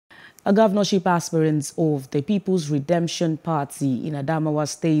A governorship aspirant of the People's Redemption Party in Adamawa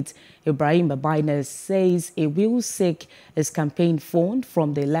State, Ibrahim Babainna, says he will seek his campaign fund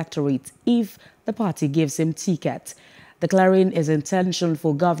from the electorate if the party gives him ticket. Declaring his intention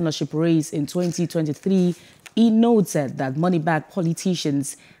for governorship race in 2023, he noted that money-bagged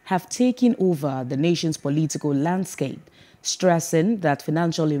politicians have taken over the nation's political landscape, stressing that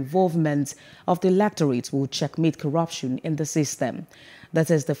financial involvement of the electorate will checkmate corruption in the system. That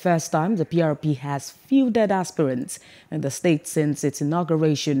is the first time the PRP has fielded aspirants in the state since its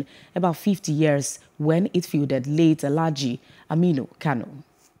inauguration about 50 years when it fielded late Alhaji Aminu Kano.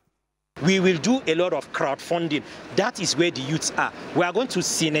 We will do a lot of crowdfunding. That is where the youths are. We are going to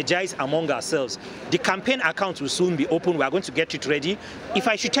synergize among ourselves. The campaign account will soon be open. We are going to get it ready. If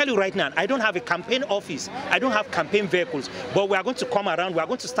I should tell you right now, I don't have a campaign office. I don't have campaign vehicles. But we are going to come around. We are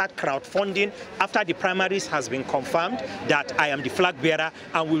going to start crowdfunding after the primaries has been confirmed that I am the flag bearer,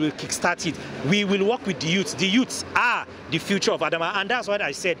 and we will kickstart it. We will work with the youths. The youths are the future of Adamawa, and that's what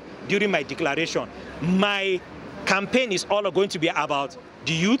I said during my declaration. My campaign is all going to be about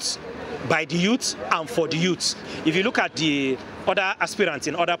the youths, by the youths, and for the youths. If you look at the other aspirants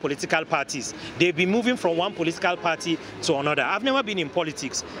in other political parties, they've been moving from one political party to another. I've never been in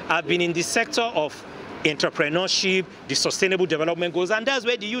politics. I've been in the sector of entrepreneurship, the sustainable development goals, and that's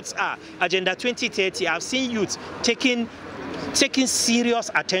where the youths are. Agenda 2030, I've seen youths taking serious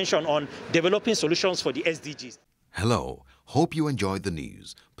attention on developing solutions for the SDGs. Hello, hope you enjoyed the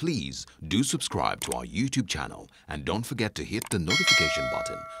news. Please do subscribe to our YouTube channel and don't forget to hit the notification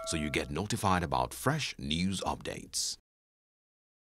button so you get notified about fresh news updates.